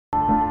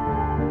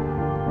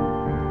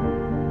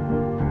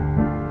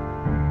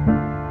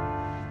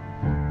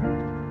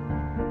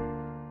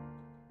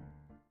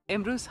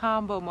امروز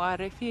هم با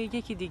معرفی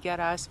یکی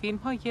دیگر از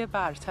فیلم‌های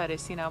برتر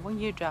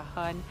سینمای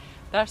جهان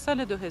در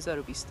سال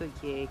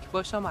 2021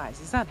 با شما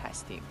عزیزان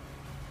هستیم.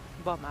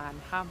 با من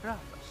همراه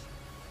باشید.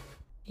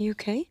 You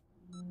okay?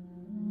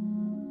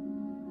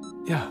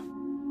 Yeah.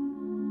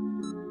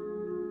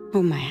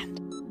 Hold my hand.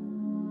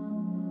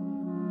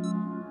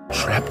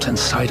 Trapped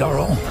inside our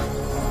own.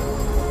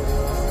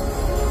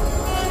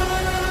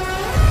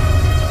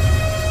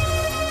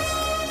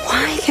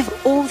 Why give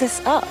all this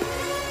up?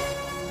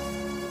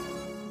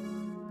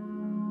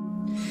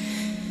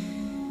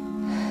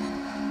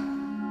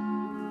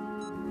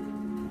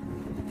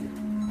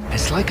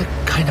 It's like a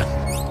kind of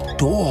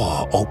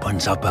door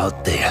opens up out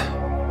there.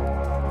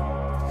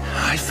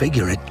 I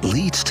figure it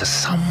leads to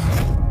some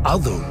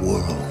other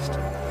world.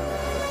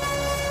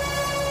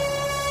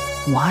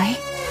 Why?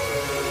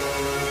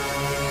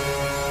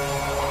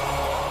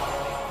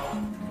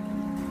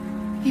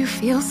 You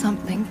feel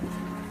something,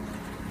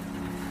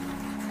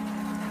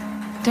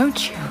 don't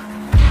you?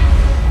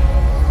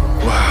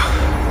 Wow.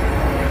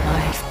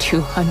 I've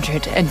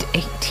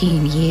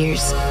 218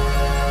 years.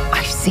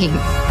 I've seen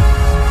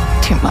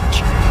too much.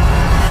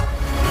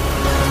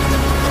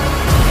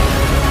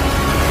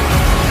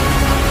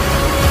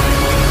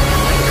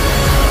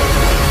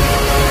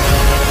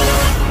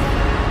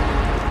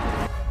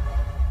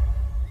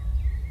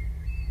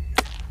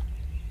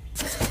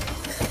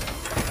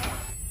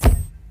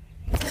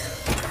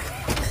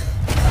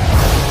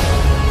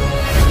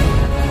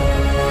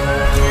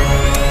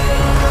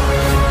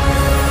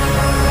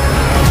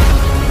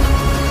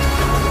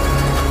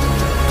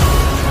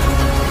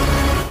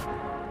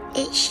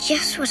 It's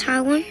just what I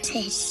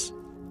wanted.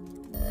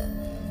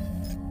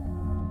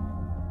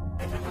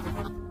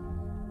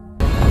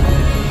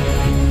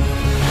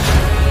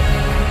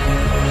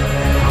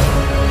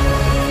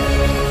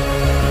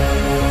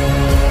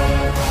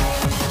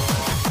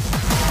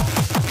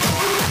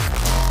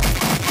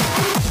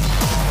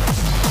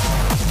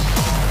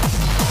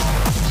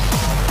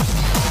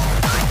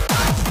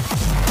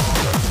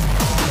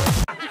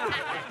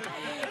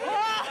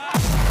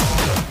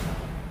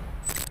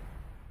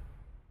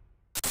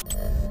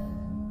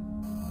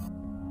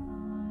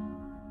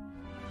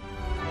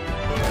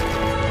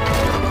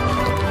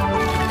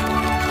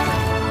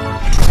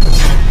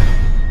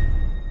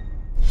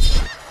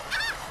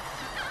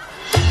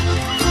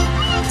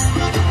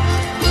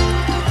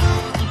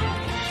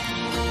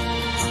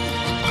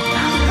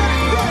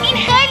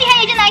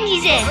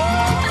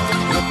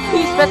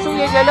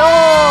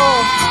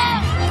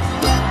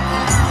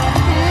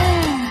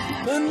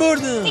 من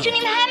بردم.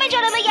 میتونیم همه جا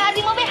رو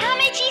بگردیم و به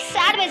همه چیز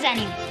سر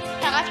بزنیم.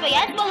 فقط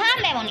باید با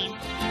هم بمونیم.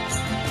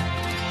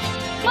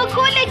 ما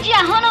کل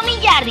جهان رو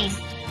میگردیم.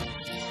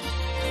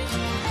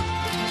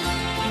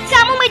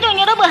 تموم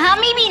دنیا رو با هم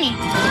میبینیم.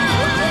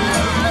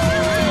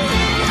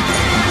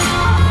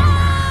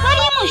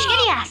 ولی یه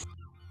مشکلی هست.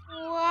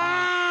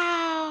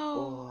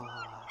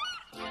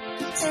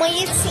 ما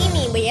یه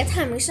تیمیم، باید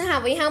همیشه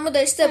هوای همو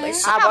داشته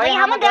باشیم. هوای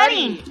همو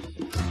داریم.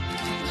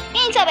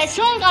 این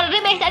تابستون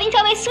قراره بهترین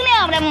تابستون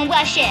عمرمون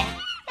باشه.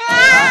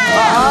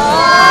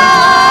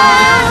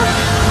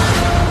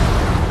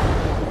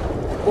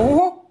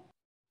 اوه،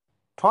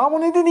 تو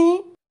همونو دیدی؟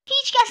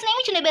 هیچ کس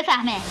نمیتونه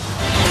بفهمه.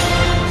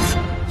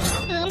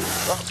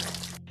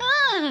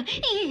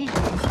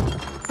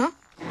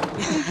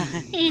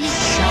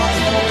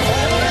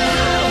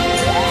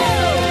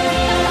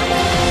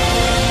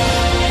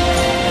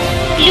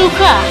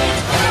 لوکا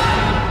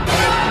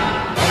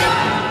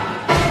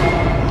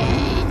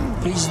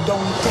Please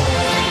don't go.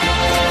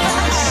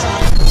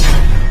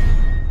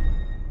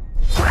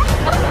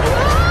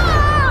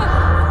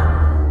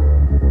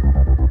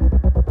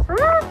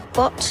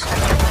 What?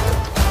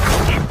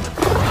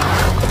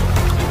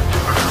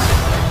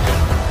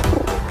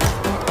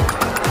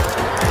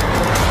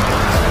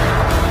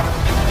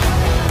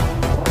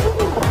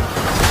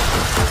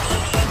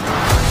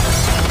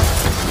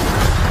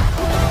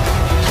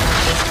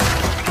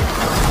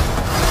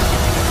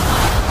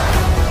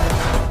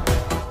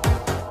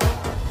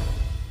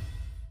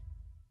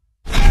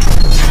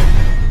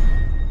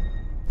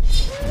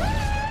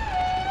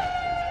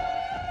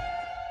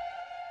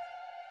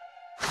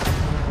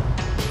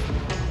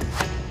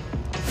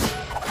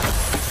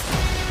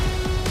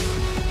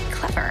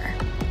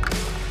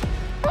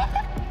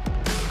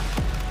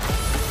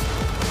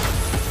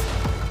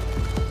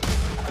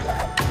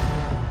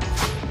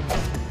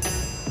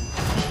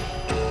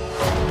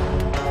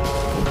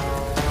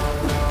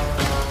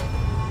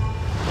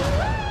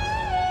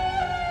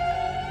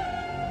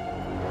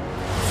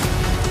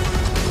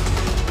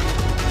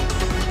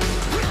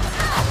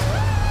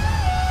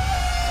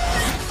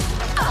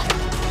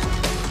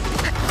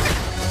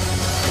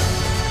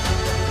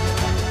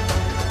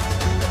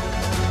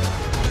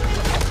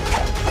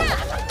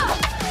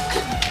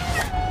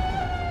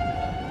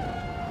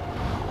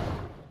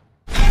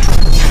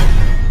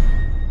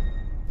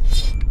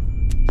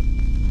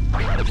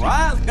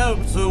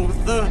 Welcome to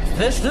the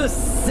Vicious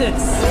Six.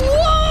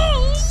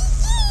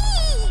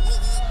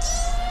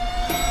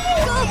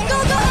 Go, go,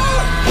 go!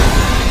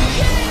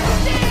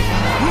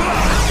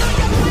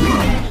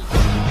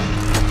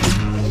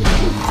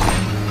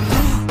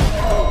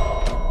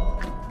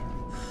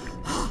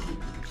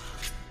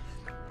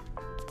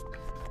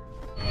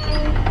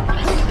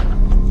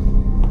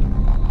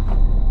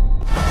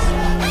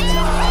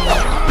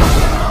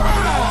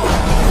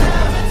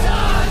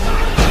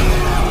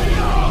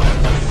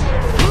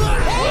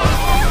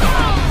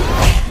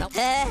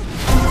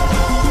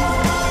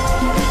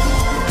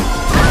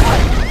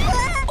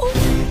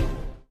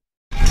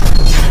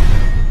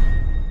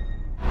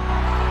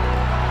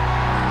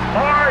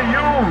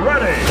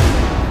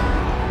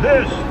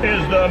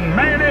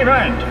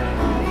 event.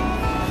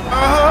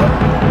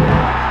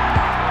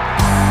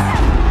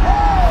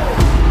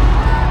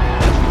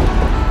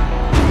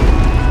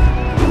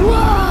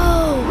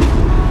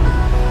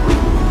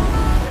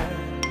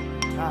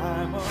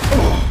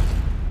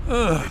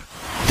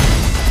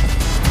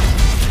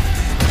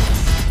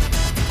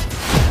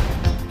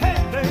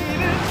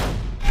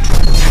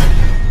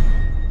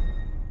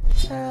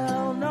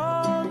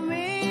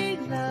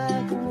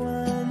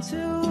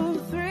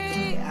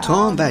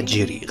 تام و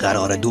جری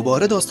قراره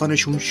دوباره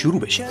داستانشون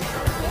شروع بشه.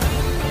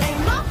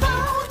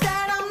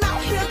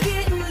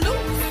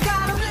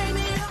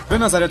 به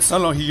نظرت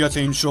صلاحیت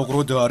این شغل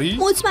رو داری؟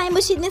 مطمئن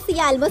باشید مثل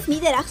یه الماس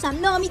میدرخشم،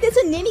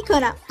 نامیدتون نمی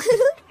کنم.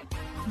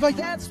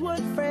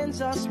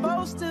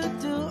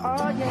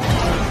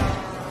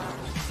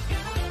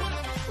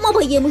 ما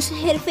با یه موش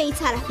حرفه‌ای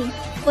طرفیم،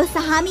 واسه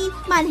همین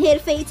من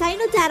حرفه‌ای ترین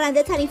و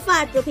درنده ترین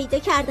فرد رو پیدا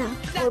کردم.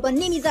 قربان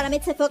نمیذارم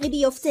اتفاقی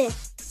بیفته.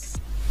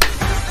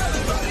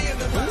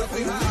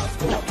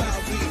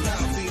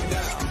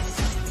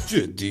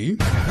 جدی؟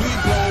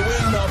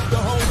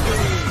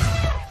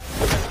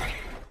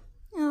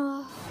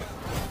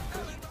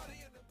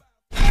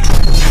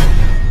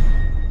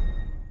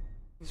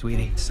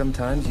 Sweetie,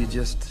 sometimes you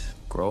just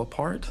grow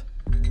apart.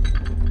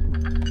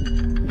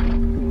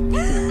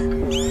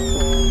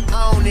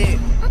 Own it.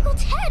 Uncle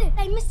Ted,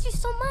 I missed you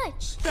so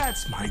much.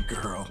 That's my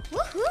girl.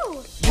 Woohoo!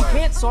 You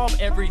can't solve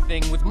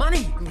everything with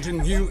money. The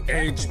new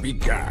age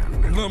began.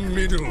 The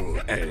middle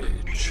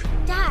age.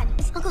 Dad,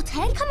 is Uncle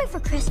Ted coming for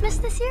Christmas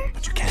this year?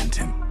 But you can't,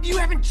 Tim. You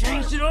haven't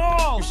changed at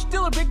all. You're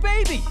still a big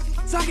baby.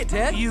 Suck it,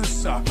 Ted. You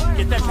suck.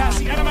 Get that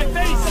Cassie out of my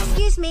face.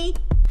 Excuse me.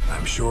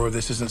 I'm sure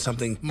this isn't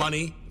something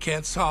money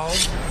can't solve.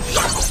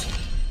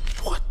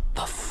 What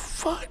the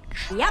fudge?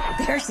 Yep,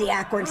 there's the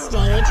awkward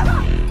stage.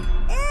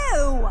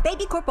 Ew!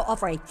 Baby Corp will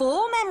offer a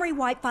full memory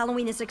wipe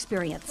following this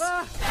experience.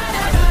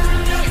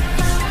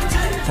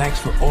 Thanks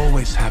for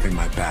always having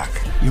my back.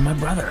 You're my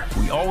brother.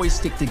 We always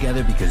stick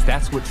together because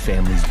that's what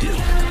families do.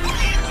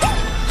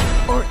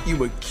 Aren't you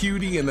a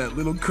cutie in that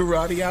little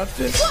karate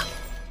outfit?